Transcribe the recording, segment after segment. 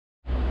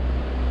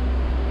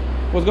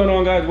What's going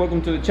on, guys?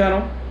 Welcome to the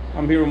channel.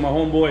 I'm here with my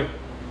homeboy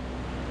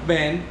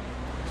Ben.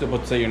 I'm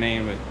supposed to say your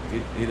name, but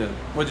he doesn't.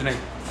 What's your name?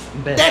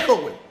 Ben.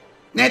 Dejo,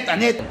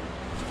 neta.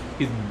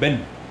 He's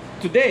Ben.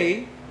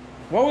 Today,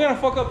 what are we gonna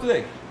fuck up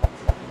today?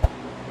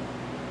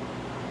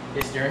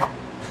 History.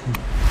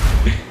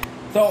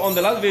 So on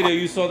the last video,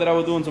 you saw that I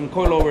was doing some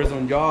coilovers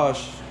on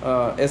Josh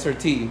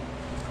SRT,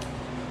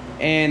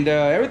 and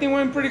everything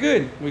went pretty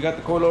good. We got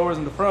the coilovers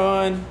in the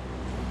front.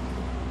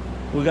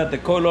 We got the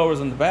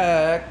coilovers on the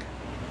back.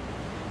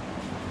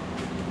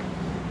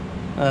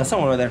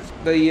 Somewhere over there.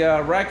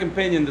 The rack and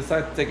pinion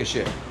decided to take a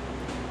shit.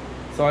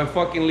 So I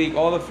fucking leaked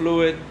all the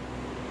fluid,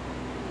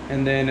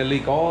 and then it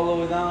leaked all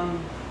the way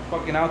down,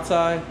 fucking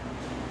outside.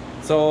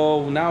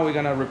 So now we're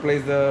gonna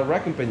replace the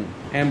rack and pinion.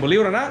 And believe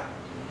it or not,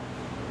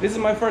 this is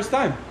my first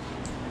time.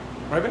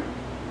 Right, Ben?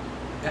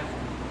 Yeah.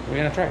 We're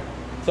gonna try.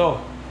 So.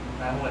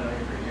 I've only known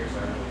you for a year, so.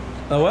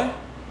 The what?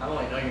 I've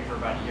only known you for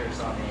about a year,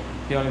 so I mean.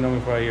 He only known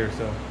me for a year,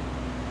 so.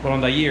 But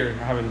on that year,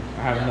 I haven't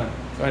done it.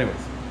 So anyways,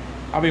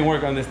 I've been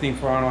working on this thing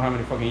for I don't know how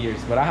many fucking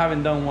years, but I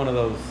haven't done one of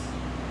those.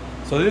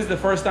 So this is the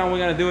first time we're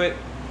gonna do it.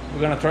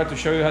 We're gonna try to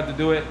show you how to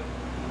do it.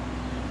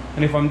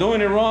 And if I'm doing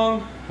it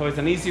wrong, or it's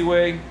an easy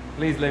way,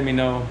 please let me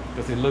know,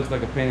 because it looks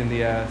like a pain in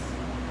the ass.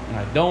 And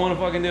I don't wanna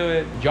fucking do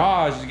it.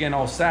 Josh is getting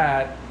all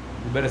sad.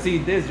 You better see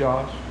this,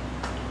 Josh.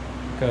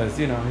 Because,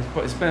 you know,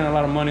 he's spending a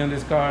lot of money on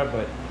this car,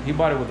 but he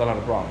bought it with a lot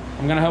of problems.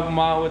 I'm gonna help him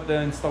out with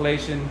the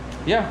installation.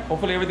 Yeah,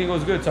 hopefully everything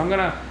goes good. So I'm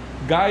gonna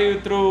guide you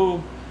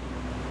through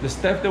the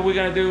steps that we're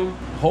gonna do.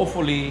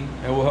 Hopefully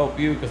it will help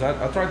you, because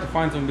I tried to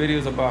find some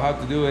videos about how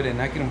to do it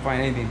and I couldn't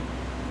find anything.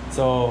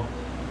 So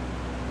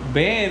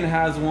Ben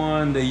has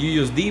one that you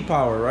use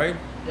D-Power, right?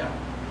 Yeah.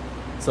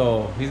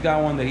 So he's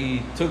got one that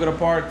he took it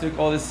apart, took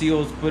all the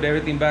seals, put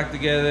everything back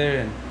together,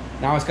 and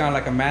now it's kind of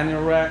like a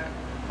manual rack.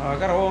 I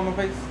got a hole in my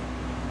face.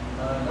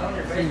 not on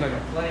your face, Seems like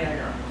but plenty on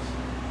your arms.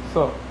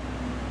 So,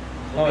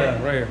 oh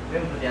yeah, right here. We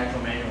haven't put the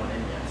actual manual one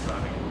in yet, so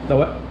I mean. The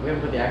what? We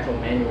haven't put the actual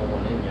manual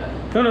one in yet.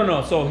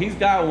 No. So he's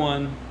got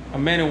one, a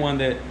manual one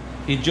that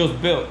he just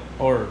built,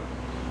 or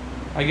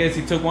I guess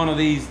he took one of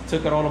these,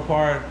 took it all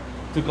apart,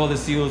 took all the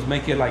seals,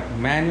 make it like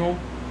manual,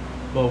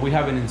 but we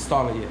haven't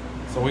installed it yet.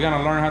 So we're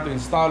gonna learn how to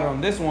install it on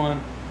this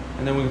one,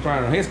 and then we can try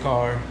it on his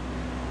car,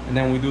 and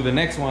then we do the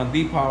next one,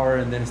 D-Power,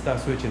 and then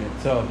start switching it.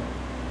 So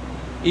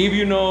if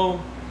you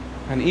know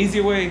an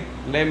easy way,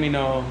 let me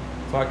know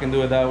so I can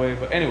do it that way.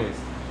 But anyways,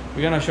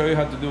 we're gonna show you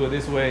how to do it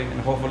this way,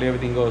 and hopefully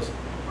everything goes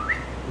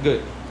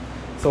good.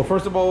 So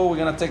first of all, we're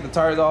gonna take the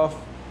tires off,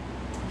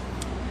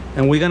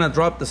 and we're gonna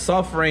drop the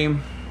subframe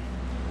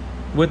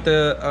with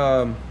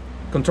the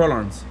control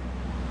arms.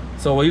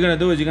 So what you're gonna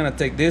do is you're gonna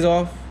take this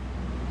off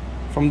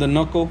from the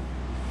knuckle,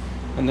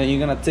 and then you're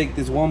gonna take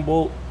this one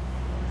bolt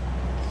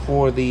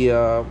for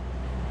the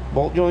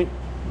bolt joint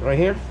right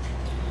here,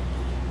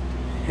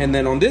 and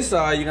then on this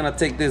side you're gonna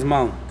take this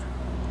mount,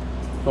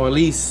 or at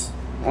least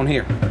on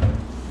here.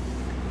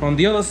 On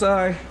the other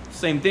side,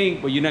 same thing,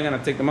 but you're not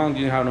gonna take the mount,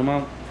 you have no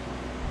mount.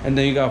 And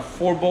then you got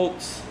 4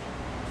 bolts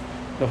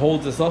that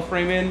holds the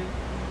subframe in,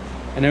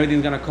 and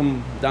everything's gonna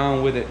come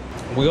down with it.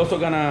 We're also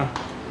gonna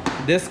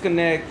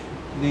disconnect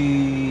the,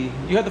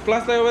 you have the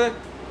flashlight over there?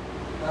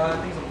 I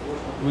think so.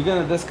 We're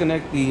gonna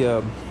disconnect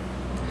the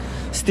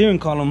steering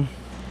column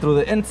through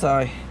the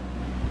inside,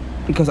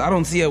 because I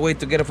don't see a way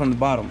to get it from the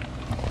bottom.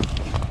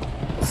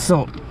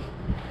 So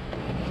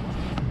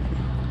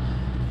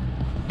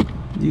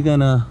you're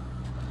gonna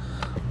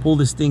pull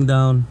this thing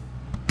down,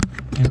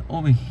 and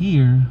over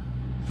here,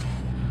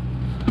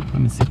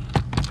 let me see.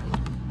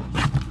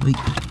 Wait.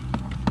 I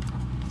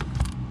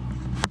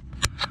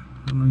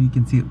don't know if you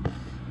can see it.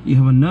 You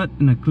have a nut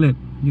and a clip.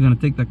 You're gonna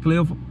take the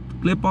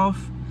clip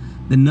off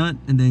the nut,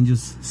 and then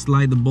just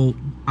slide the bolt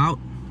out,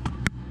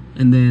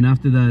 and then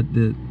after that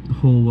the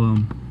whole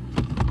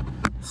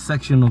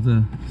section of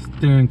the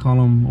steering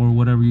column, or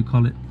whatever you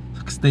call it,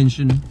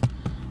 extension,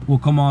 will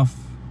come off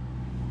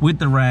with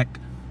the rack,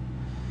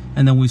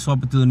 and then we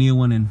swap it to the new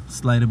one and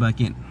slide it back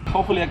in.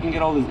 Hopefully I can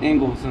get all these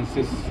angles, since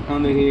it's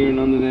under here and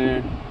under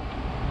there,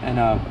 and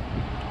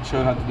show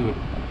you how to do it.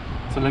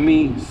 So let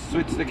me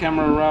switch the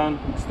camera around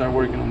and start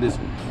working on this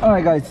one. All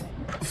right, guys,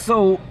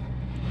 so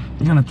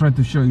I'm gonna try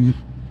to show you.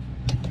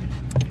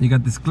 You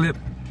got this clip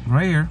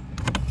right here.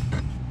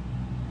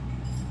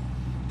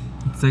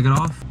 Let's take it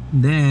off.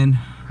 Then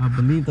I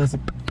believe that's a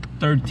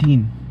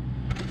 13.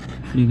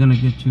 So you're gonna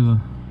get you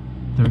a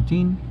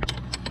 13.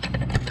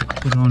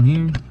 Put it on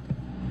here.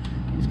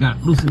 Just gotta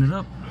loosen it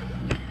up.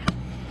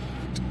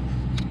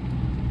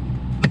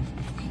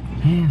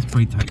 Yeah, it's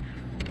pretty tight.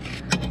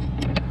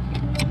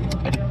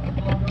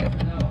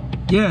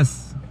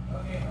 Yes.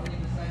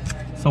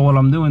 So while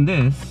I'm doing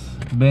this,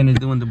 Ben is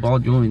doing the ball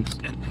joints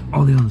and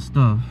all the other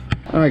stuff.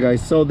 All right,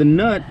 guys, so the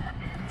nut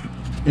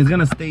is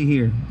gonna stay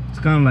here. It's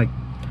kind of like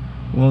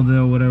welded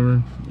or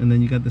whatever, and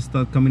then you got the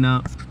stud coming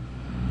out.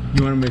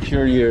 You want to make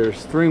sure your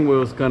steering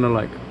wheel is kind of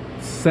like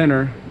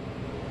center,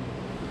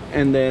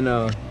 and then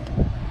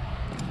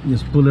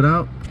just pull it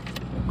out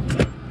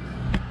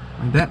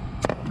like that,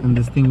 and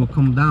this thing will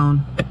come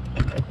down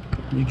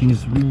You can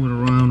just move it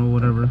around or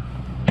whatever.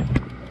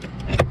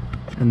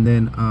 And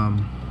then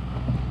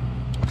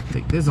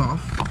take this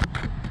off.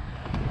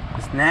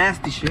 It's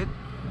nasty shit.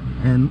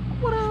 And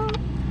what?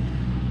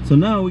 So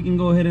now we can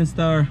go ahead and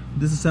start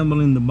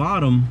disassembling the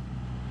bottom.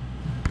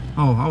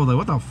 Oh, I was like,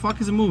 what the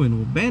fuck is it moving?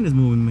 Well, Ben is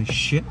moving my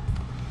shit.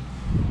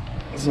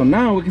 So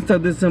now we can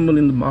start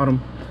disassembling the bottom,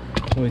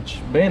 which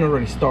Ben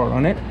already started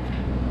on it.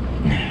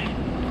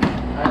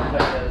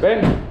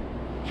 Ben,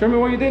 show me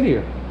what you did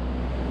here.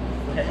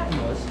 What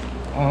happened was,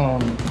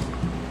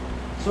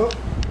 So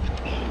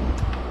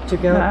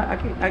took out.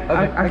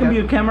 I can be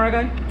a camera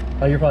guy.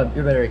 oh, you're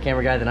better a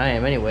camera guy than I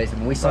am, anyways. I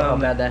mean, we saw how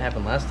bad that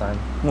happened last time.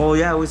 Well,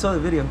 yeah, we saw the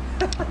video.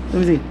 Let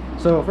me see.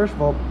 So first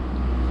of all,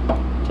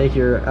 take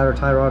your outer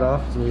tie rod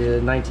off. So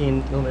you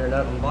 19mm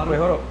nut on the bottom. Wait,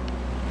 hold up.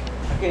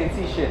 I can't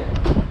see shit.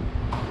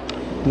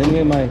 Let me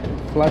get my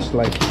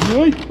flashlight.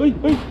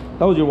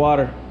 That was your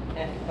water.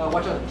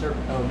 Watch out the turbo.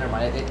 Oh, never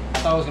mind. I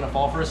thought it was gonna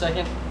fall for a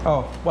second.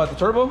 Oh, what, the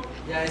turbo?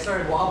 Yeah, it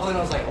started wobbling. I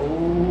was like,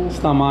 oh.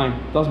 It's not mine.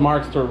 That's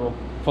Mark's turbo.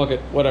 Fuck it,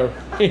 whatever.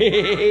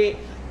 Okay.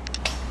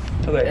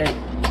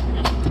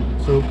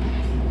 So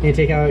you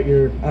take out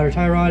your outer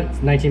tie rod. It's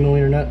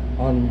 19mm nut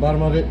on the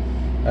bottom of it.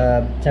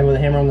 Tap with a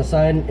hammer on the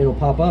side. It'll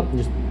pop up and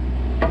just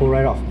pull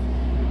right off.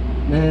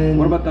 Then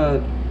What about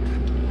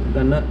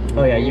the nut?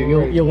 Oh yeah,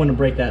 you'll want to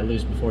break that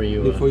loose before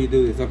you. Before you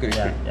do this, okay.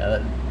 Yeah,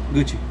 that.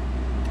 Gucci.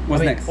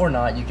 What's I mean, next? Or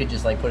not. You could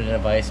just like put it in a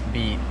vise,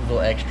 be a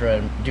little extra,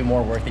 and do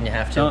more work than you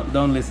have to.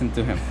 Don't listen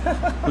to him.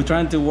 We're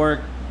trying to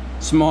work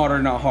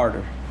smarter, not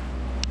harder.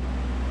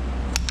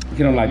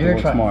 You don't like to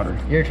work smarter.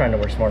 You're trying to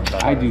work smarter.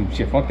 Not I harder. do.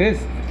 Shit, fuck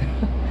this.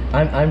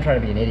 I'm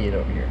trying to be an idiot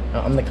over here.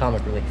 I'm the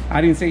comic relief.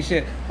 I didn't say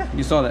shit.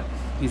 You saw that.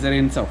 He said it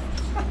himself.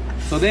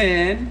 So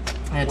then,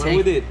 what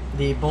we did?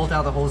 The bolt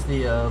out that holds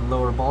the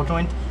lower ball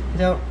joint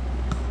out.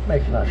 I'm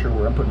actually not sure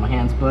where I'm putting my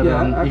hands, but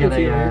Yeah, I you can got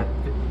see it a right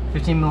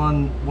 15mm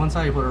on one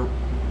side. You put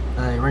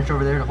a wrench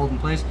over there to hold in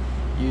place.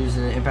 Use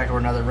an impact or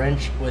another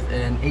wrench with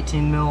an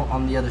 18mm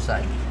on the other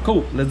side.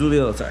 Cool. Let's do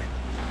the other side.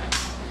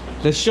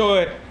 Let's show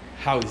it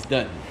how it's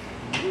done.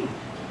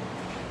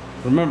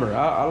 Remember,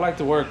 I like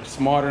to work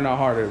smarter, not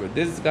harder, but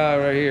this guy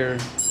right here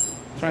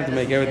trying to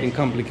make everything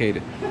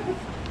complicated.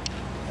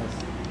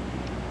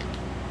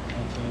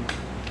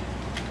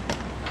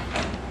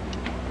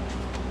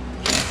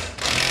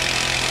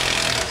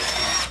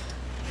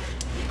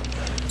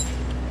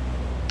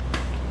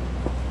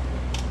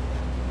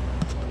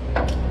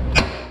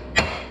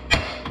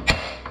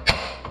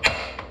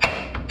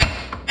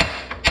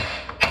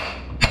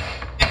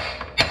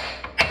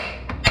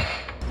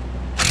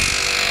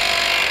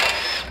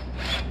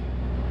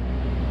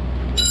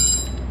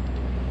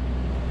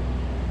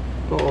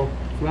 Uh-oh,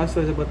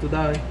 flashlight's about to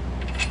die.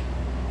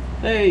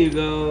 There you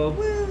go.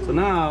 Woo. So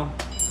now,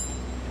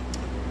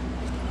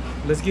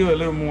 let's give it a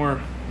little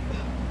more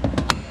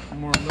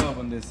love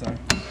on this side.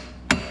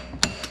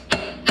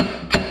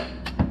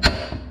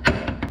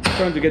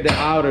 Trying to get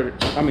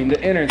the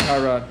inner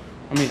tie rod,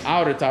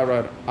 outer tie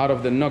rod out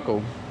of the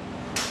knuckle.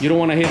 You don't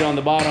want to hit it on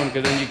the bottom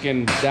because then you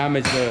can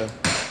damage the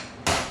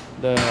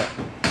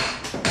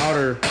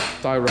outer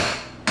tie rod.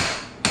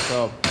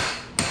 So,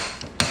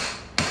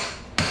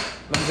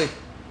 let me see.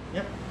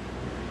 Yep.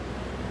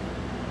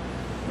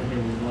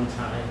 One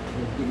time,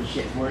 give me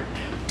shit for it.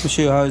 Let me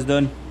show you how it's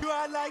done. You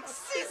are like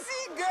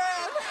sissy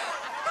girl.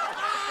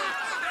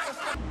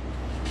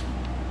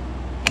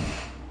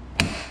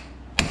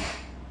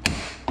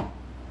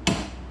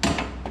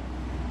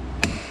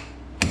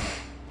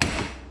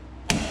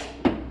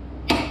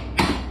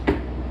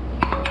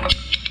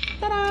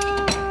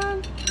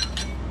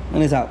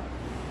 And it's out.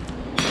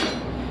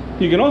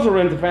 You can also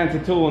rent a fancy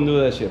tool and do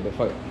that shit, but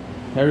fuck it.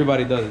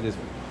 Everybody does it this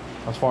way,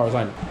 as far as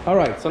I know. All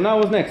right, so now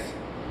what's next?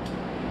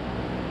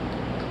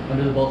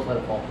 Undo the bolts, let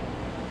it fall.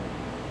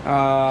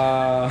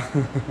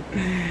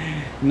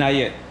 Not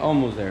yet.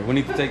 Almost there. We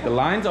need to take the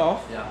lines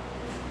off. Yeah.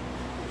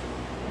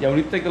 Yeah, we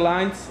need to take the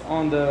lines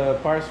on the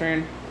power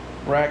steering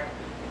rack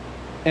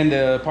and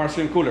the power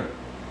steering cooler.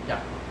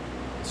 Yeah.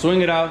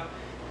 Swing it out.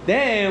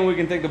 Then we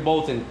can take the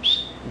bolts and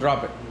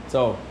drop it.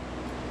 So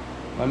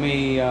let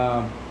me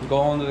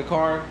go into the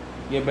car,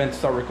 get Ben to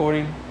start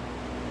recording,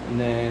 and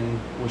then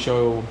we'll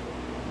show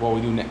what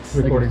we do next.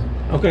 Recording.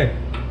 Okay.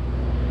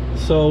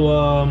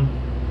 So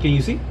can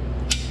you see?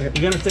 We're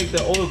gonna take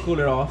the oil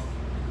cooler off.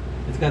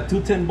 It's got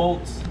two 10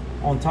 bolts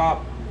on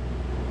top.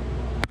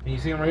 Can you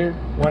see them right here?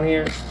 One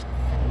here,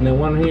 and then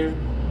one here.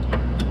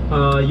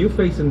 You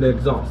facing the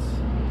exhaust.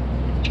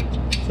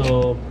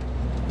 So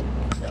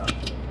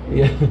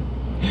yeah.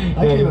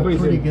 I Yeah, gave a you pretty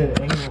facing- good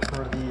angle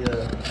for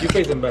the. You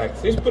face them back.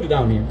 So just put it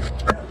down here.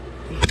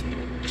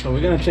 So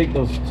we're gonna take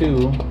those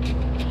two.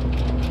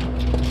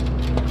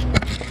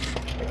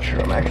 Make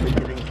sure I'm actually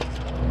getting.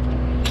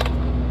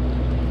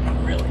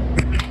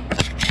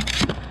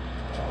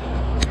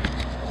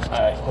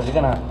 Alright, because you're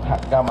gonna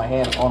got my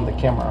hand on the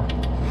camera.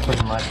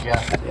 Pretty much,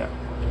 yeah. Yeah.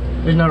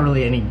 There's not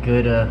really any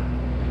good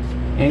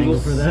angle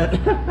for that.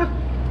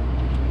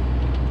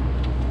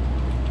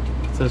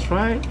 So it's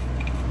right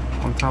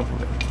on top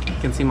of it. You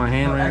can see my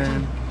hand right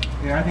there.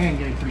 Yeah, I think I can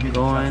get a pretty good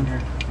Going. shot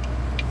here.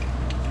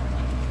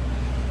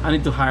 I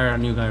need to hire a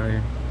new guy right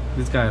here.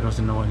 This guy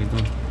doesn't know what he's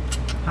doing.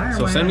 Hire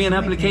So my send me an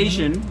ass,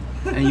 application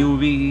and you will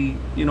be,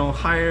 you know,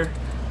 hired.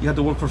 You have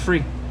to work for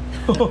free.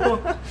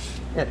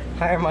 Yeah,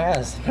 hire my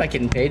ass. I'm not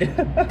getting paid.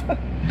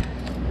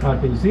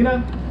 Can you see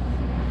that?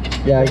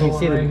 Yeah, I can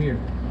see right that. here.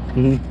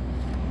 Mm-hmm.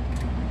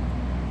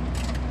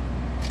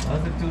 All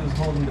the two is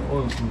holding the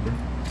oil cooler.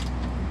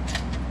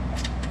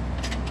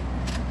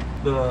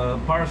 The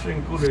power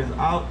steering cooler is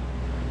out.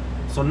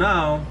 So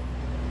now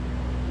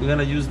we're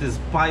gonna use this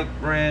pipe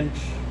wrench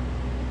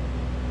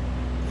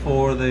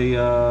for the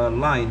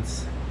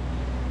lines.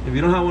 If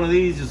you don't have one of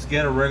these, just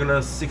get a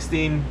regular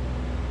 16.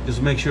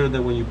 Just make sure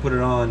that when you put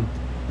it on,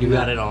 You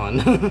got it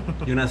on.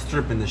 you're not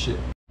stripping the shit.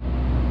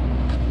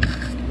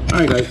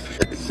 Alright guys,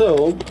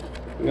 so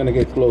we're gonna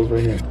get close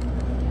right here.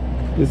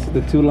 This is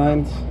the two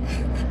lines.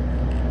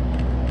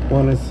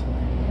 One is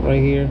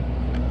right here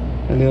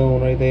and the other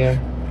one right there.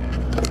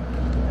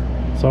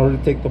 So I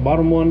already take the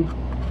bottom one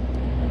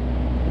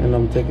and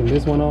I'm taking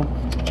this one off.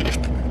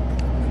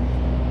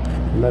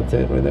 And that's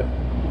it right there.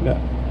 Got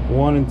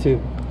 1 and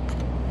 2.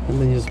 And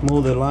then just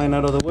move the line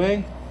out of the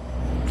way.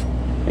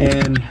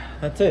 And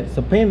that's it. It's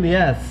a pain in the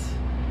ass,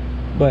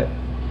 but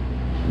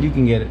you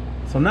can get it.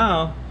 So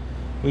now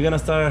we're gonna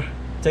start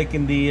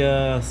taking the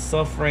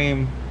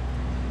subframe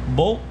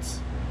bolts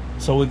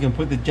so we can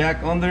put the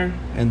jack under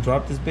and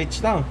drop this bitch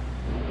down.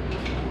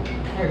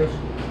 There it goes.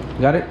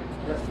 Got it?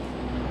 Yes.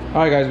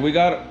 All right guys, we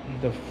got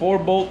the 4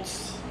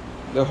 bolts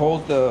that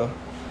hold the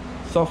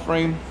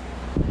subframe.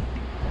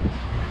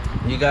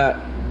 You got,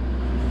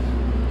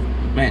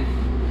 man,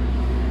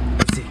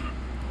 let's see,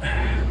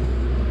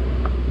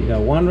 you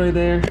got one right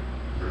there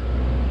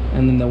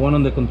and then the one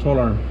on the control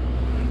arm.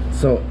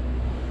 So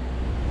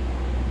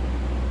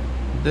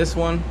this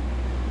one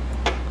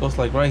goes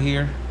like right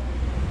here,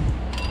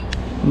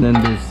 and then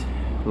this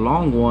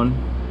long one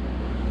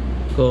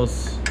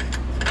goes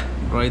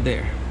right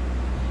there,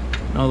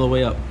 all the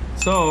way up.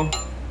 So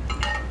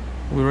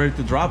we're ready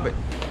to drop it.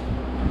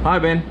 All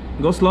right, Ben,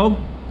 go slow.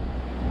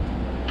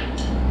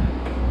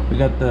 We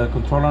got the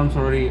control arms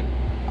already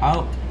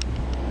out,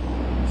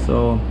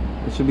 so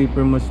it should be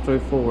pretty much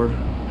straightforward.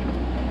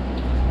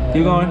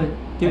 Keep going.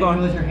 Keep going. I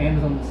realized your hand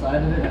was on the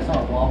side of it. I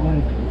saw it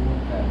wobbling.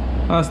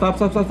 Stop.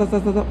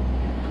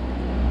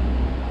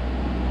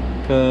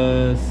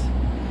 Because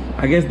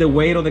I guess the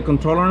weight of the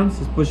control arms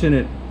is pushing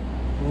it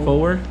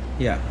forward.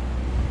 Yeah.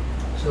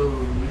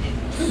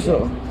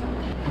 So,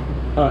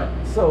 all right.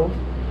 So,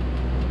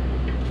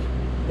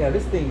 yeah,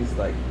 this thing is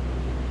like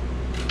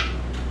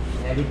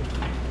Heavy.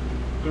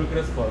 crooked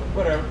as fuck.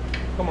 Whatever.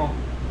 Come on.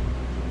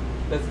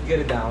 Let's get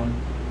it down.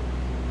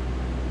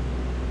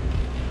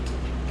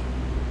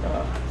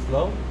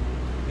 Slow.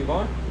 Keep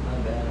going.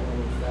 Not bad. I went a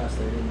little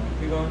faster, didn't I?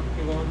 Keep going.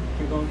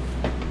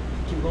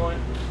 Keep going.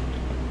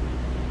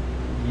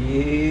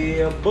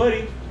 Yeah,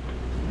 buddy.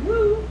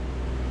 Woo.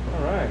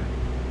 All right.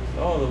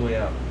 All the way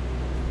up.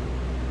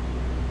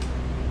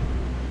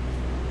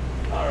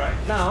 All right.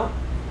 Now,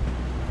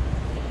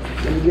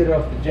 let me get it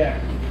off the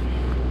jack.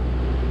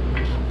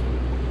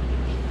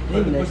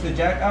 Push the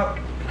jack out.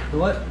 The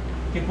what?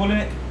 Keep pulling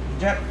it.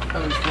 Jack.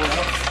 I'm just pull it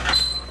out.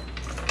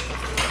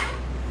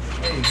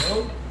 There you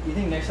go. You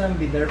think next time it'd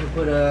be better if we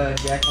put a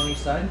jack on each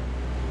side?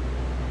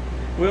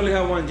 We only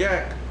have one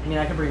jack. I mean,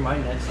 I can bring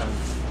mine next time.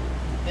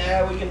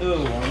 Yeah, we can do it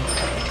with one.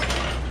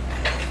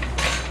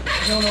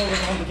 Don't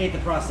overcomplicate the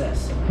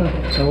process.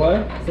 So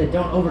what? I said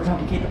don't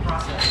overcomplicate the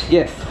process.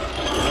 Yes.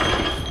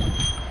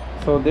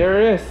 So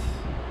there it is.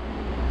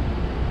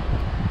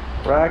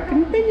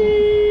 Rockin'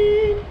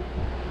 thingy.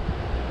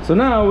 So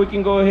now we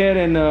can go ahead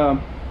and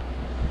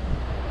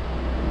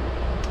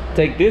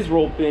take this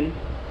rope in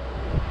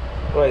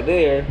right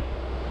there,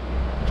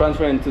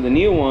 transfer it into the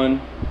new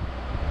one,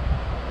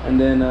 and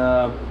then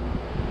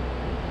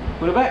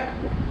put it back.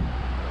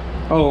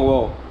 Oh,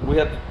 well, we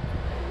have to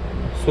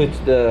switch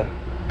the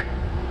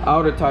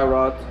outer tie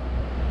rod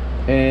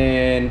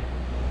and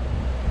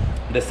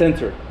the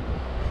sensor.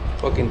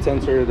 Fucking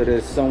sensor that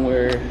is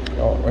somewhere,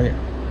 oh, right here.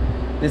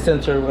 This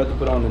sensor we have to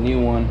put on the new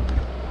one.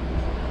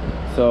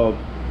 So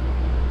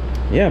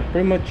yeah,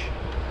 pretty much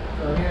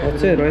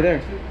that's it right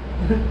there.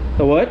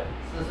 The what?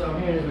 So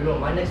I'm hearing is we don't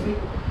mind next week?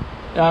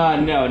 No.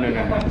 Way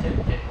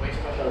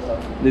too much other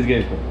stuff. This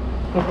guy's cool.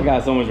 I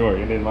got so much work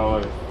and then my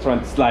wife trying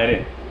to slide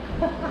in.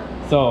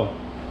 So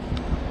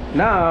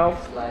now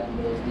Slide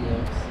into those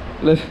DMs.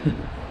 let's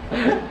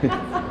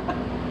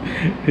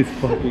this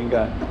fucking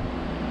guy.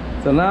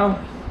 So now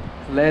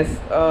let's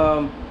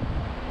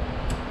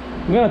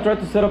we're gonna try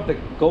to set up the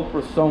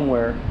GoPro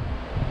somewhere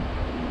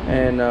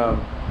and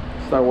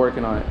start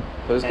working on it.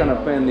 So it's kind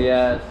of pain in the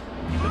ass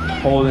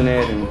holding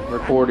it and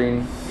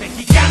recording.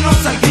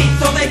 Mexicanos al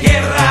grito de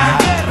guerra,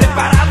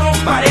 preparados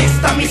para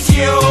esta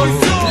misión,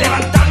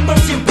 levantando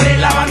siempre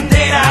la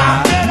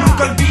bandera,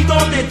 nunca olvido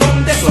de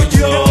dónde soy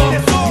yo.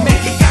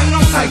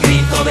 Mexicanos al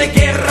grito de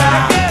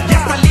guerra, ya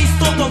está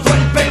listo todo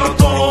el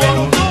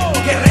pelotón,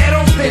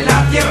 guerreros de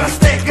la tierra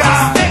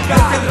azteca,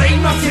 desde el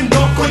reino haciendo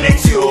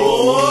conexión.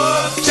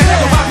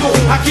 Checo bajo,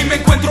 aquí me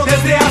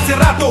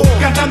hace rato,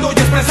 cantando y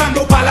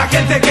expresando pa' la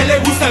gente que le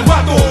gusta el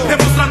guato,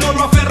 demostrando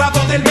lo aferrado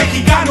del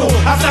mexicano,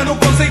 hasta no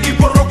conseguir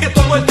por lo que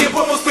todo el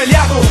tiempo hemos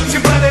peleado.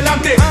 Siempre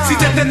adelante, sin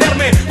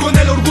detenerme, con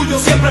el orgullo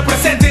siempre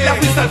presente, la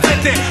pista al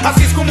frente,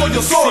 así es como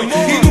yo soy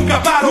y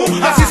nunca paro,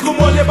 así es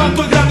como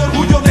levanto el gran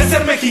orgullo de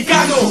ser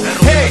mexicano.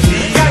 Hey,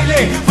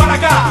 Kyle, para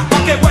acá,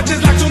 pa' que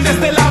guaches la acción de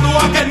este lado,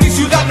 acá en mi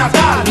ciudad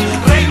natal.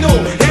 Reino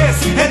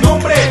es el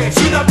nombre,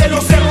 ciudad de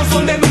los cerros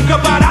donde nunca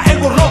para el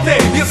borrote.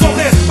 10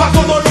 sobres pa'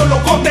 todos los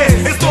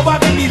locotes, esto va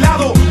de mi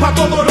lado, pa'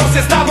 todos los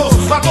estados,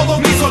 pa' todos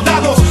mis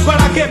soldados,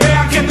 para que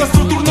vean que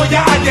nuestro turno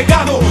ya ha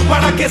llegado,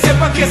 para que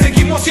sepan que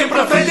seguimos siempre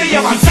al frente y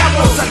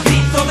avanzamos al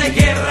grito de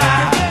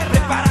guerra,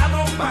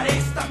 preparados para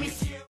esta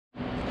misión.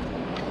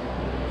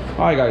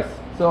 Alright guys,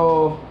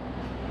 so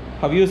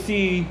have you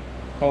seen,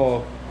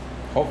 oh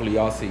hopefully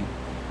y'all see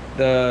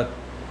the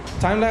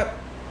time lapse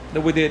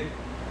that we did.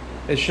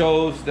 It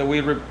shows that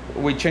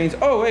we changed.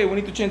 Oh wait, we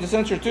need to change the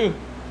sensor too.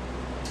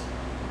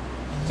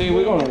 See,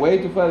 we're going way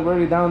too fast. We're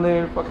already down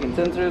there. Fucking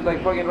sensors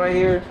like fucking right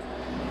here.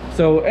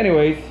 So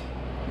anyways,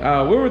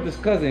 we were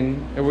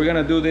discussing if we're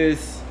gonna do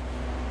this,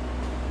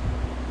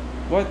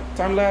 what,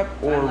 time lapse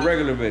or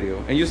regular video?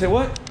 And you say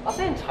what? I'll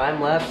say in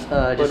time lapse.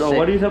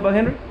 What do you say about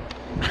Henry?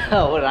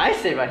 What did I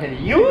say about Henry?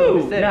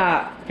 You said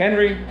nah,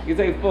 Henry, you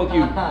say fuck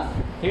you.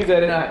 He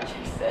said it. No,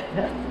 you said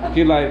it.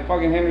 He's like,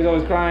 fucking Henry's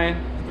always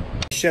crying.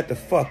 Shut the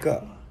fuck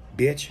up,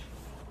 bitch.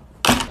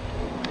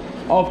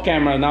 Off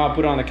camera, now I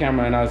put it on the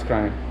camera and now he's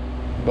crying.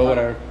 But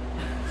whatever.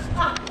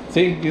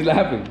 See, he's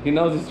laughing. He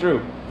knows it's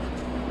true.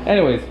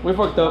 Anyways, we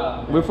fucked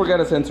up. We forgot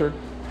a sensor.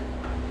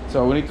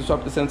 So we need to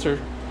swap the sensor.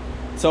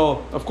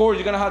 So, of course,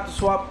 you're gonna have to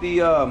swap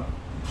the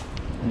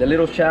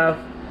little shaft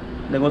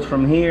that goes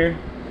from here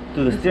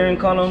to the steering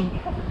column.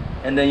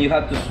 And then you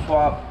have to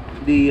swap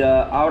the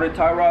outer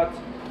tie rods.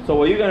 So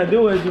what you're gonna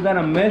do is you're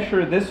gonna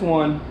measure this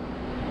one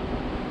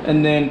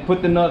and then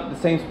put the nut the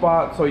same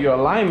spot so your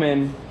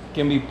alignment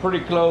can be pretty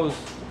close,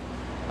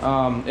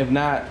 if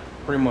not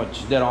pretty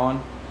much dead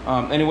on.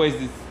 Anyways,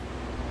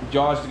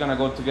 Josh is gonna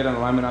go to get an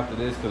alignment after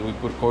this because we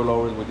put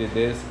coilovers, we did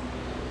this.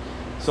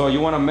 So you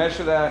want to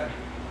measure that,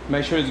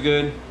 make sure it's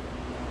good.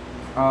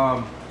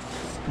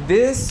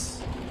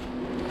 This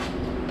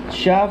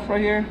shaft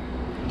right here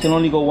can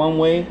only go one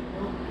way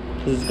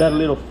because it's got a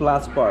little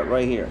flat spot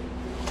right here.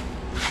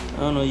 I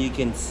don't know if you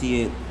can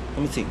see it.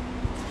 Let me see.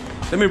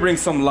 Let me bring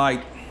some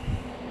light.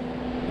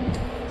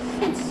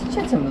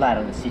 Shed some light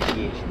on the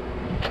situation.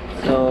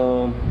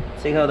 So,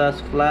 see how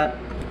that's flat?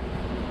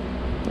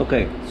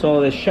 Okay, so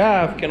the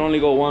shaft can only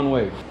go one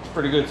way. It's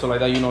pretty good, so like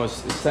that, you know,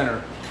 it's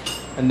center.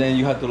 And then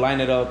you have to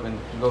line it up and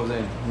it goes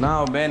in.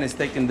 Now Ben is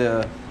taking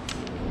the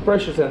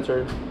pressure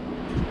sensor.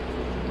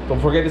 Don't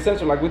forget the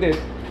sensor like we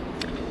did.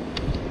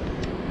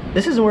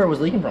 This isn't where it was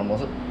leaking from,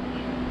 was it?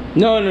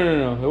 No.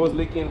 It was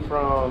leaking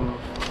from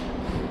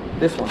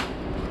this one.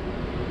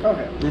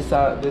 Okay. This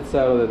side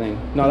of the thing.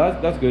 No,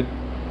 that's good.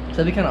 So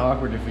it'd be kind of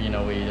awkward if, you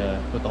know, we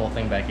put the whole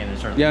thing back in and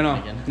start Yeah,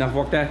 leaking no. again. No,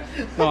 fuck that.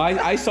 No,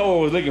 I saw where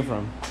it was leaking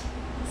from.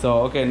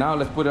 So, okay, now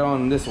let's put it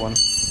on this one.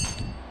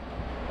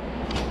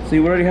 See,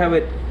 we already have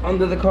it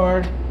under the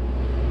car.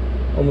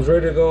 Almost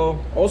ready to go.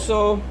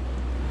 Also,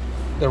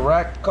 the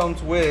rack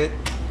comes with...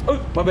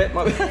 Oh, my bad.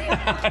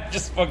 I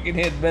just fucking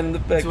hit Ben in the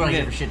back. That's what I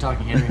get for shit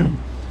talking, Henry.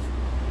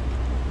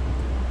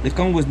 It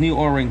comes with new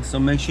O-rings, so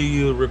make sure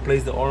you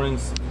replace the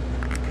O-rings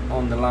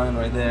on the line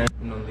right there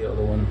and on the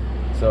other one.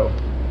 So,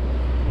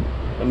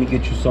 let me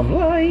get you some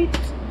light.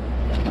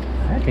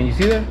 Can you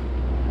see that?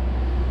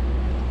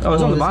 Oh,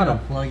 it's on the bottom.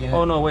 Plug in it.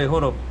 Oh no, wait,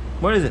 hold up.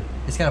 Where is it?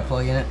 It's got a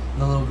plug in it.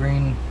 The little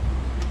green.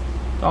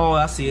 Oh,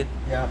 I see it.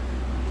 Yeah.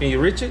 Can you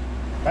reach it?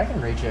 I can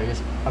reach it. I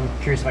guess I'm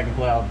curious if I can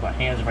pull it out with my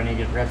hands if I need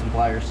to grab some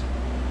pliers.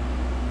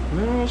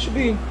 No, it should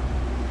be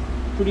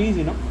pretty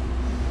easy, no?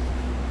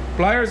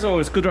 Pliers or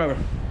a screwdriver?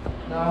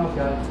 No, I almost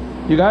got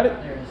it. You got it?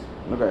 There it is.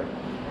 Okay.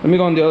 Let me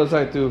go on the other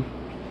side too.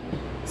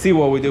 See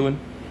what we're doing.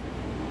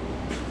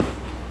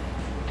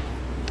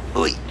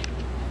 Oi.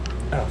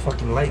 Oh,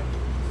 fucking light.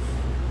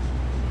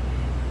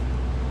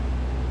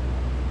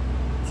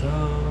 So,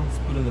 let's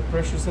put in the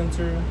pressure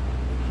sensor.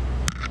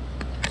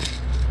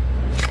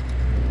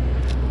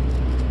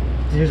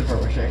 Here's the part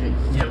where I should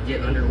actually,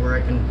 get under where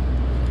I can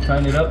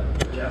Tighten it up.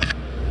 Yeah.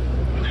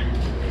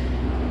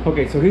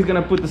 Okay, so he's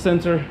gonna put the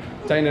sensor,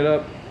 tighten it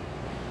up.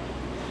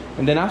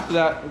 And then after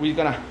that, we're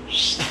gonna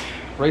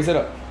raise it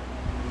up.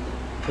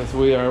 Because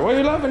we are, what are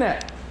you laughing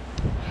at?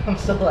 I'm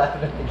still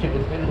laughing at the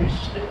giving Henry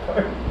shit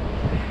part.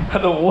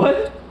 At the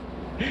what?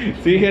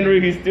 See,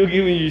 Henry, he's still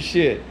giving you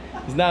shit.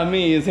 It's not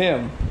me, it's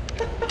him.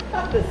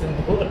 That's some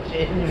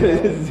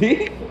bullshit.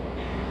 See?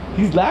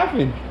 He's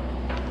laughing.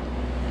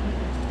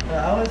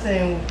 I was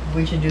saying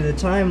we should do the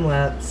time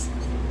lapse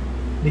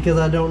because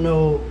I don't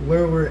know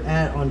where we're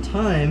at on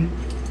time,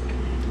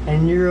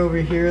 and you're over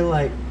here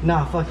like,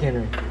 nah, fuck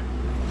Henry.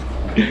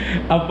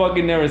 I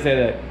fucking never said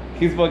that.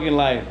 He's fucking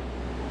lying.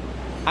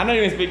 I don't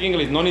even speak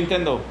English, no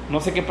Nintendo. No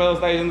sé qué pedo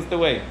está diciendo este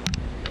güey.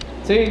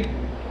 See?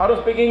 I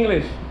don't speak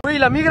English. Güey,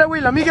 la migra,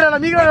 la migra.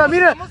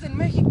 Estamos en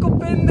México,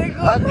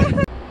 pendejo.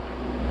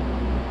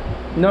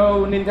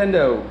 No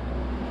Nintendo.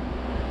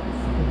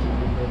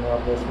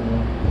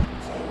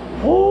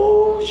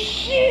 Oh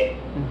shit!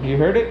 You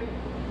heard it?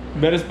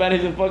 Better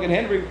Spanish than fucking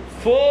Henry.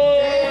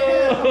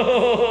 Hey,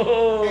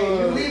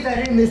 you leave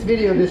that in this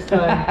video this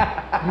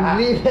time.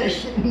 You leave that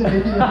shit in the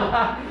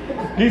video.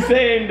 He's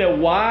saying that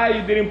why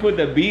you didn't put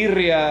the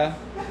birria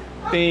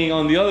thing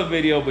on the other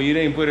video, but you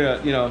didn't put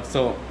it, you know,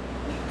 so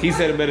he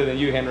said it better than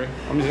you, Henry.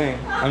 I'm just saying.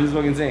 I'm just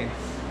fucking saying.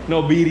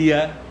 No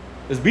birria.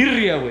 Es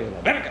birria, güey.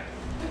 La verga.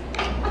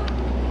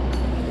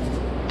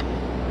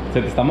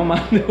 Se te está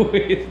mamando,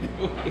 güey.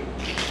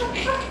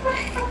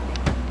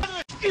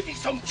 Give me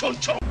some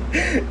choncho.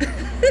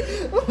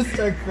 I'm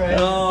start crying.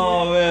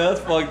 Oh man,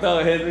 that's fucked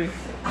up, Henry.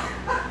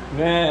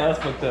 Man, that's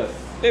fucked up.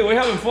 Hey, we're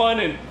having fun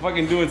and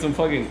fucking doing some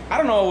fucking, I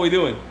don't know what we're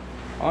doing.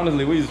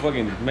 Honestly, we just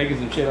fucking making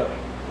some shit up.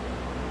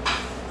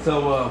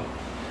 So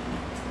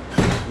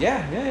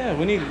yeah,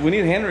 we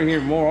need Henry here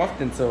more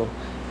often so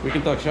we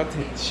can talk shit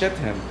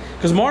to him.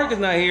 Cause Mark is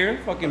not here,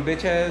 fucking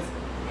bitch ass.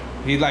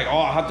 He's like, oh,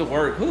 I have to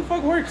work. Who the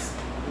fuck works?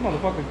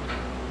 Motherfucker.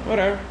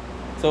 Whatever.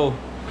 So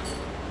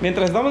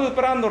mientras estamos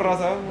esperando,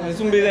 raza, es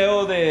un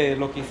video de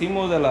lo que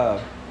hicimos de la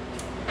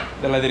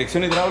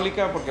dirección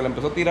hidráulica porque le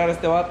empezó a tirar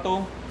este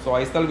vato. So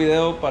ahí está el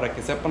video para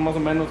que sepan más o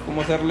menos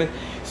cómo hacerle.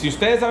 Si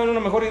ustedes saben una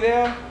mejor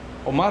idea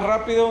o más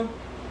rápido,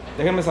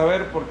 déjenme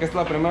saber porque es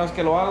la primera vez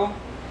que lo hago.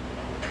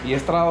 Y he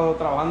estado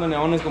trabajando en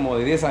neones como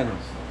de 10 años.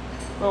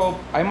 Pero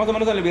ahí más o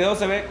menos en el video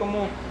se ve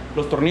como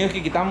los tornillos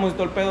que quitamos y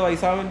todo el pedo, ahí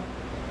saben.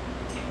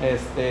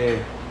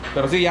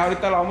 Pero sí, ya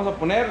ahorita la vamos a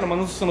poner.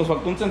 Nomás se nos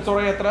faltó un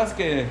sensor ahí atrás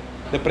de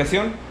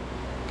presión,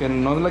 que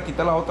no le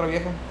quité la otra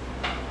vieja.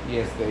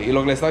 Y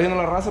lo que le está haciendo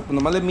a la raza, pues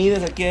nomás le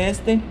mides aquí a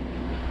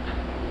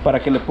para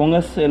que le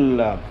pongas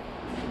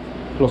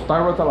los tie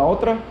rods a la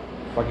otra,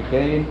 para que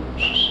quede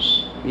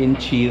bien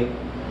chido.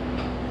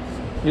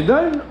 You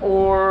done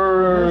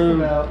or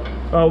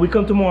we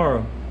come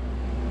tomorrow?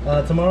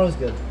 Tomorrow's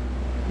good.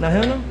 No,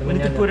 hell no. We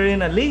need to put it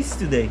in at least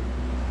today.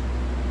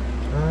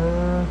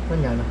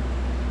 Mañana.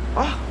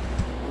 Ah,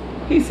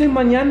 he said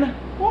mañana.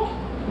 Oh,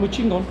 muy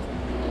chingón.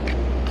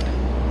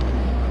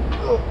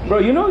 Bro,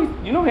 you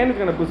know Henry's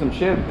gonna put some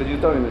shit that you're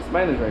talking in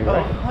Spanish, right?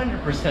 Oh,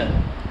 100%.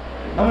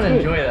 I'm gonna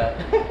enjoy that.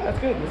 That's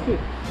good, that's good.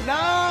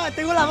 No,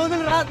 tengo la voz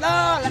del rat.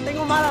 No, la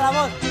tengo mala la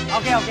voz.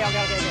 Okay.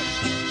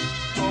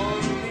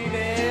 Con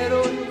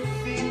dinero y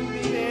sin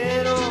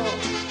dinero,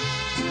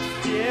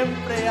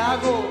 siempre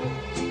hago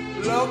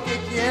lo que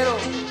quiero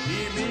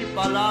y mi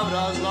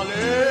palabra es la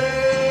ley.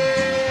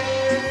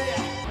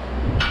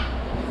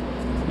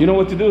 You know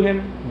what to do,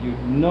 Henry? You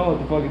know what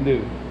to fucking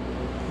do.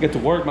 Get to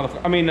work,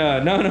 motherfucker. I mean, no,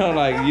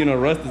 like, you know,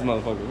 rust this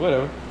motherfucker.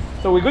 Whatever.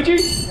 So we Gucci?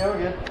 Yeah, we're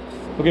good.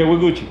 Okay, we're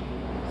Gucci.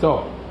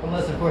 So,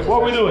 Unless of course.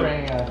 What we doing?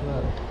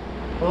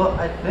 Well,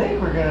 I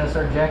think we're gonna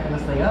start jacking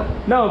this thing up.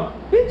 no,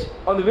 bitch,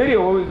 on the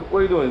video, what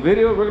are you doing?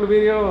 Video, regular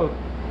video?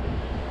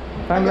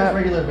 Time lapse?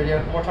 Regular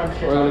video. More time to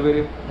shit. Regular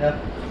video? Yeah.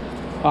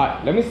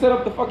 Alright, let me set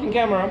up the fucking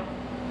camera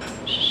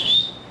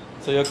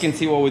so y'all can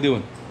see what we're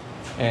doing.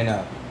 And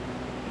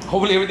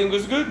hopefully everything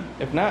goes good.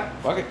 If not,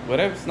 fuck it,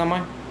 whatever, it's not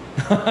mine.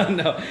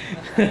 No,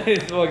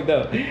 it's fucked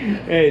up.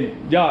 Hey,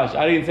 Josh,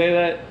 I didn't say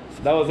that.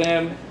 That was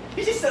him.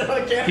 You just said it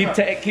on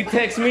camera. He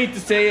texted me to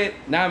say it.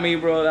 Not me,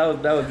 bro.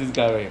 That was this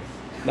guy right here.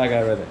 That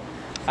guy right there.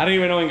 I don't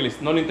even know English.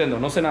 No Nintendo.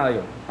 No sé nada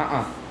yo.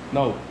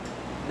 No.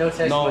 No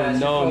text No, flash,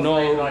 no, your phone's no,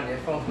 laying on your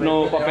phone's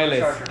no laying on the papeles.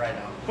 charger right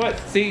now. What?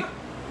 See,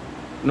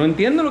 no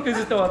entiendo lo que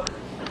dice este vato.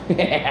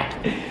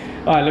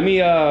 Alright, let me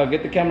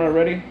get the camera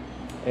ready.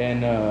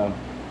 And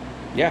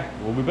yeah,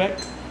 we'll be back.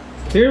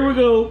 Here we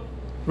go.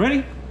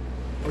 Ready?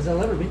 As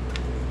I'll ever be.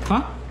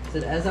 Huh? I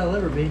said as I'll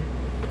ever be.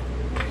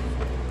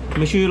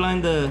 Make sure you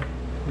line the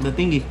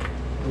thingy.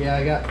 Yeah,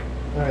 I got.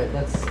 All right,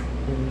 that's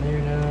in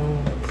there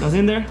now. That's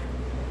in there?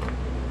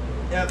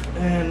 Yep.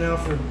 And now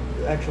for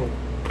the actual.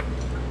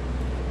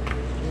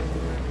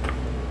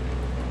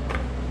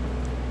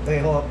 Hey,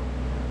 hold up.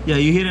 Yeah,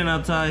 you hit it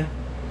outside.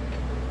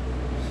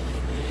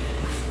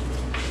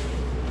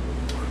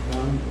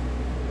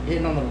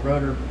 Hitting on the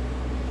rotor.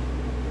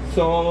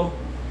 So,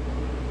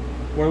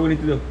 what do we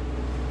need to do?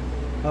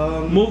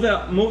 Move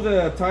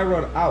the tie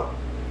rod out.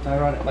 Tie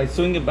rod. Like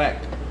swing it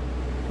back.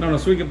 No,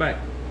 swing it back.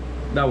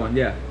 That one,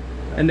 yeah.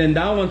 And then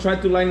that one, try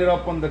to line it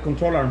up on the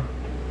control arm.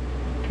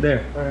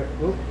 There. All right.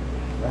 Oop.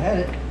 I had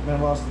it. But I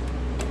lost it.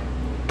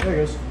 There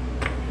it goes.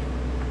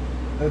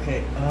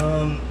 Okay.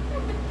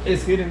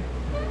 It's hidden.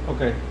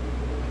 Okay.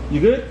 You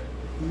good?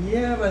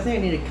 Yeah, but I think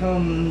I need to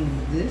come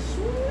this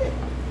way.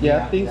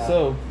 Yeah, I think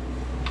so.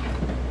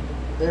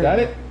 There Got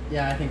we it? go.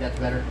 Yeah, I think that's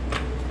better.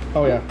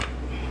 Oh yeah.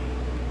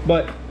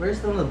 But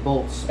Where's some of the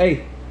bolts?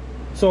 hey,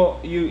 so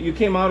you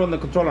came out on the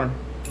control arm.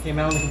 Came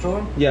out on the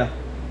controller? Yeah.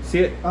 See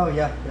it? Oh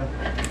yeah.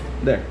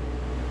 There.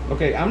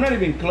 Okay, I'm not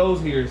even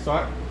close here,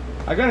 so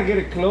I gotta get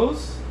it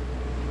close,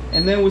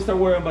 and then we start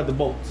worrying about the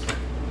bolts.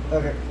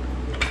 Okay.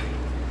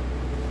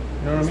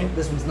 You know what I mean?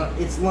 This one's not.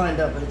 It's lined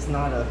up, but it's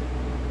not a.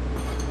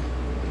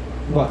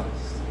 What?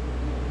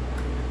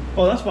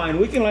 Oh, that's fine.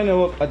 We can line it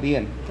up at the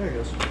end. There it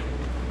goes.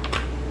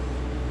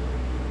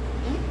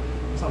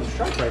 It's on the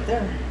strap right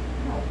there.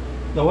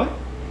 The what?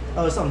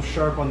 Oh, there's something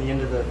sharp on the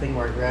end of the thing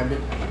where I grabbed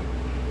it.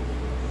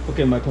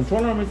 Okay, my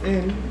control arm is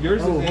in.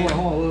 Yours is in.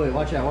 Hold on, wait,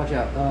 watch out, watch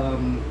out.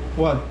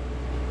 What?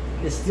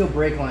 It's steel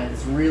brake line.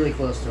 It's really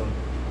close to them.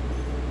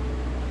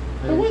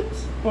 What?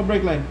 What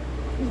brake line?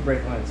 These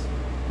brake lines.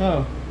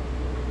 Oh.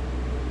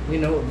 You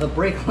know, the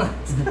brake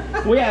lines.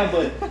 Well, yeah,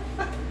 but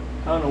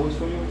I don't know which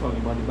one you were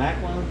talking about. The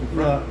back one? The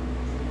front?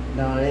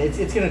 No,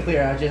 it's gonna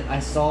clear. I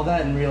saw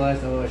that and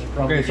realized, oh, I should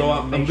probably. Okay, so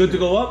I'm good to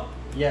go up?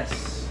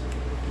 Yes.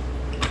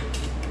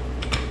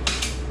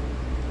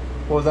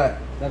 What was that?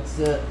 That's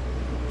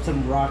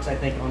some rocks, I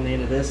think, on the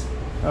end of this.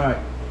 Alright,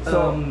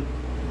 so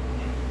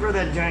where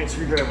that giant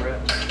screwdriver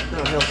at?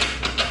 That'll help.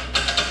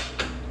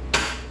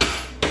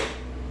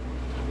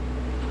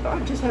 Oh,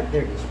 I just had,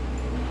 there it is.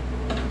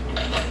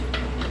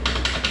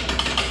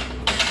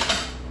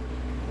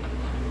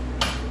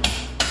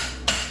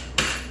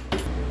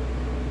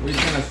 we're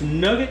just gonna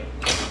snug it.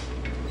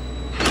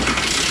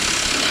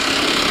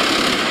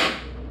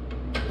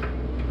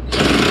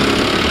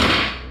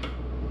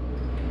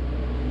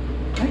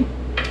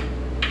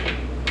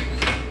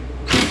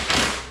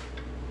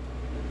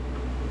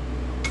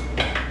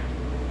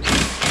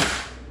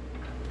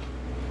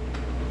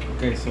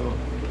 Okay, so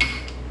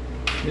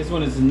this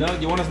one is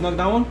snug. You want to snug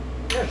that one?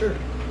 Yeah, sure.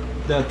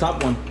 The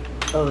top one.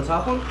 Oh, the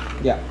top one?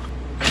 Yeah.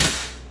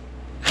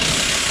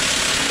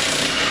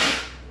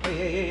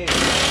 Hey.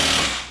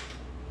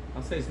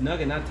 I'll say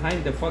snug and not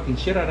tying the fucking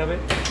shit out of it.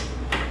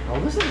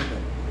 Oh, this is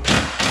good.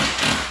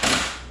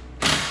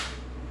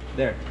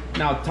 There.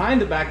 Now tie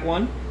the back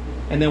one,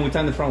 and then we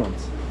tie the front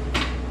ones.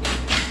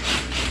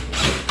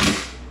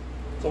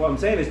 So what I'm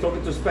saying is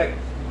talking to spec.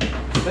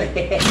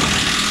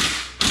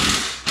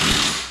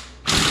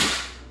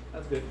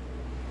 That's good.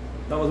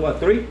 That was what,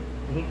 3?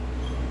 Mm-hmm.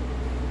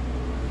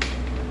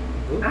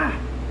 Ah!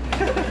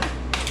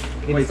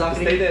 Wait,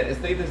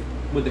 stay this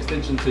with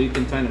extension so you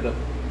can tighten it up.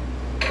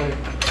 Okay.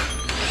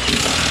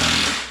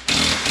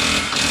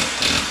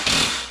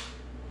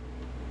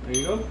 There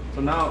you go.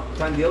 So now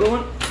tighten the other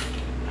one.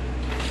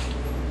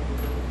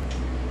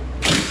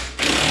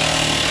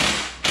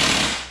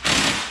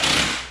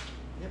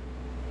 Yep.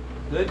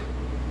 Good?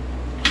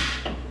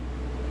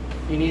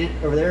 You need it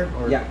over there?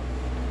 Or? Yeah.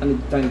 I need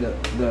to tighten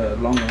the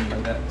long one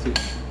like that too.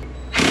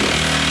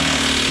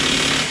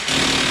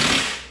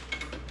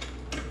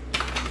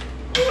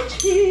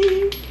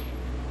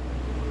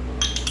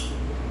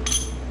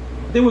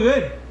 I think we're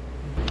good.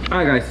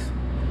 Alright guys.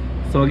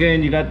 So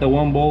again, you got the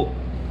one bolt.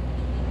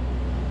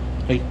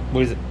 Hey,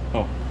 where is it?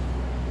 Oh.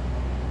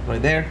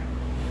 Right there.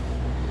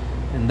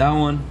 And that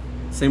one.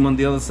 Same on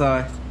the other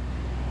side.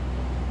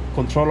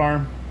 Control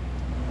arm.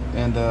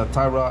 And the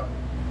tie rod.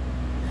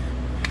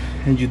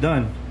 And you're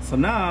done. So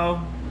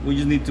now we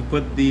just need to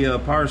put the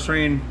power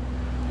strain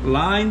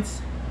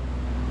lines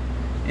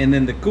and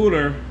then the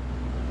cooler,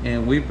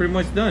 and we're pretty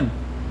much done.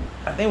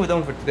 I think we're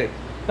done for today.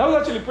 That was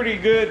actually pretty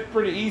good,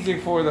 pretty easy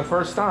for the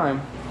first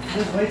time.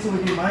 Just wait till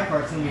we do my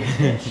part, it's gonna be a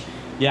stitch.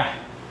 Yeah.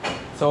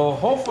 So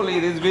hopefully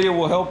this video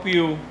will help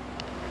you,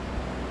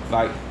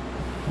 like,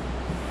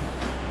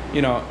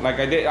 you know, like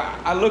I did.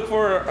 I looked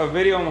for a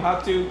video on how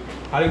to.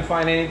 I didn't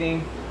find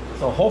anything.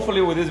 So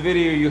hopefully with this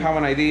video you have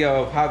an idea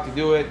of how to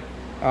do it.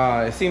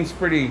 It seems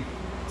pretty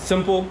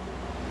simple,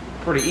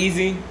 pretty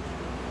easy.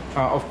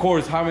 Of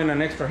course, having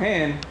an extra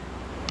hand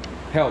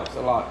helps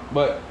a lot,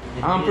 but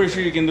I'm pretty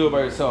sure you can do it by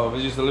yourself.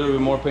 It's just a little bit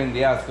more pain in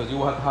the ass because you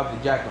will have to have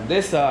the jack on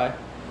this side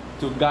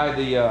to guide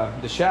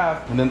the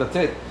shaft, and then that's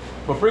it.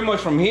 But pretty much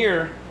from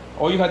here,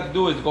 all you have to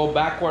do is go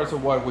backwards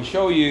of what we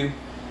show you.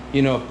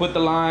 You know, put the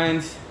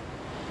lines,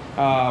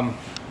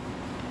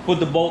 put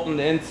the bolt on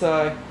the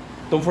inside.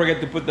 Don't forget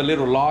to put the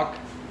little lock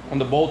on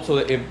the bolt so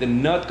that if the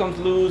nut comes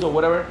loose or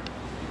whatever,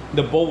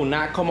 the bolt will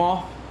not come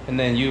off, and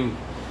then you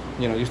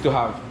still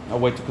have a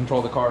way to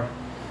control the car.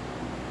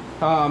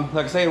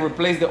 Like I say,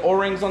 replace the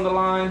O-rings on the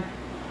line,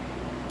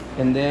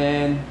 and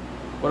then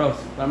what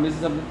else? Am I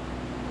missing something?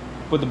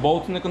 Put the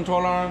bolts in the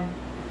control arm,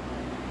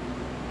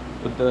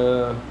 put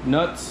the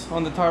nuts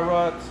on the tie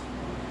rods,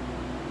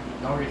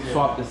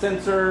 swap the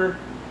sensor.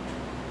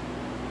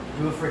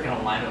 Do a freaking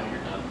alignment when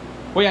you're done.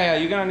 Well, yeah,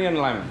 you're gonna need an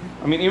alignment.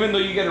 I mean, even though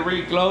you get it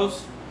really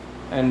close,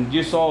 and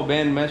you saw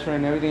Ben measuring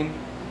and everything,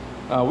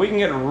 we can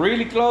get it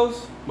really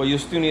close, but you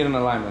still need an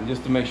alignment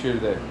just to make sure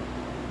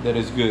that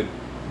it's good.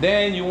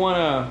 Then you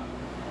wanna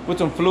put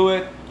some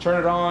fluid, turn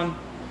it on,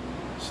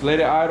 just let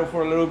it idle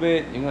for a little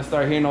bit. You're gonna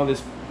start hearing all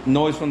this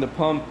noise from the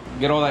pump,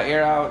 get all that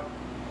air out,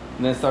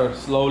 and then start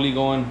slowly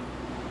going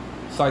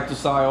side to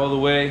side all the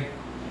way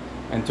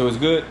until it's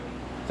good.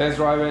 Test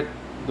drive it,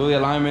 do the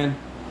alignment,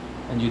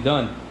 and you're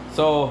done.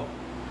 So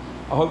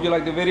I hope you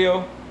like the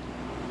video.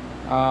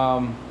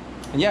 And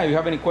yeah, if you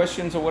have any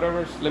questions or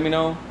whatever, just let me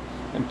know.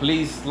 And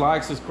please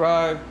like,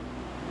 subscribe,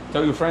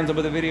 tell your friends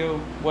about the video,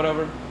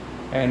 whatever.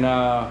 And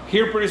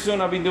here pretty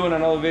soon I'll be doing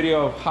another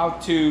video of how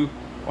to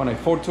on a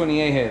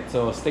 428 head.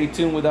 So stay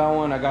tuned with that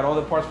one. I got all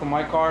the parts for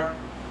my car.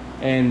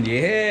 And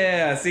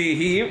yeah,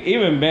 see,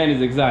 even Ben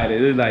is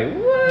excited. It's like,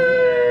 what?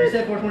 You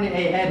said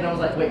 428 head, and I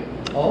was like, wait,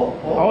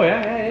 oh,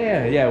 yeah.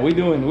 Yeah, we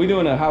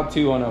doing a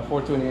how-to on a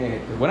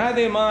 428. When I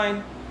did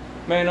mine,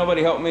 man,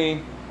 nobody helped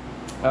me.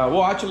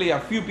 Well, actually, a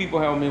few people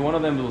helped me. One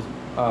of them was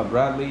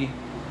Bradley,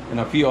 and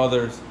a few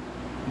others.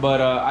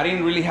 But I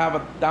didn't really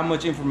have that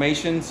much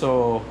information,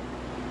 so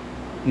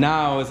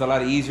now it's a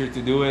lot easier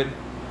to do it.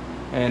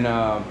 And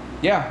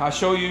yeah, I'll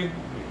show you.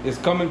 It's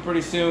coming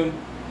pretty soon.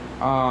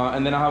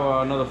 And then I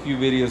have another few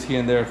videos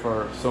here and there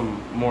for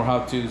some more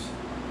how-tos.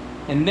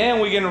 And then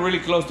we're getting really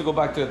close to go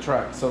back to the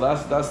track. So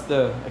that's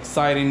the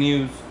exciting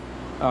news.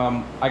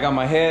 I got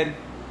my head,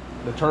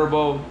 the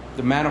turbo,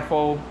 the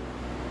manifold.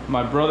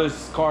 My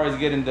brother's car is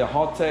getting the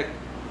Haltech,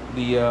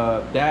 the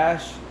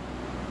dash,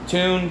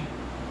 tuned,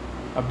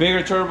 a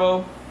bigger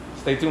turbo.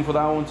 Stay tuned for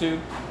that one too.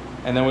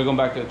 And then we're going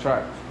back to the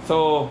track.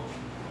 So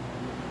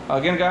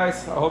again,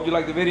 guys, I hope you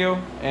liked the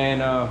video,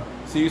 and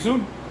see you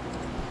soon.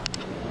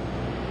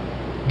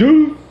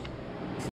 Dude.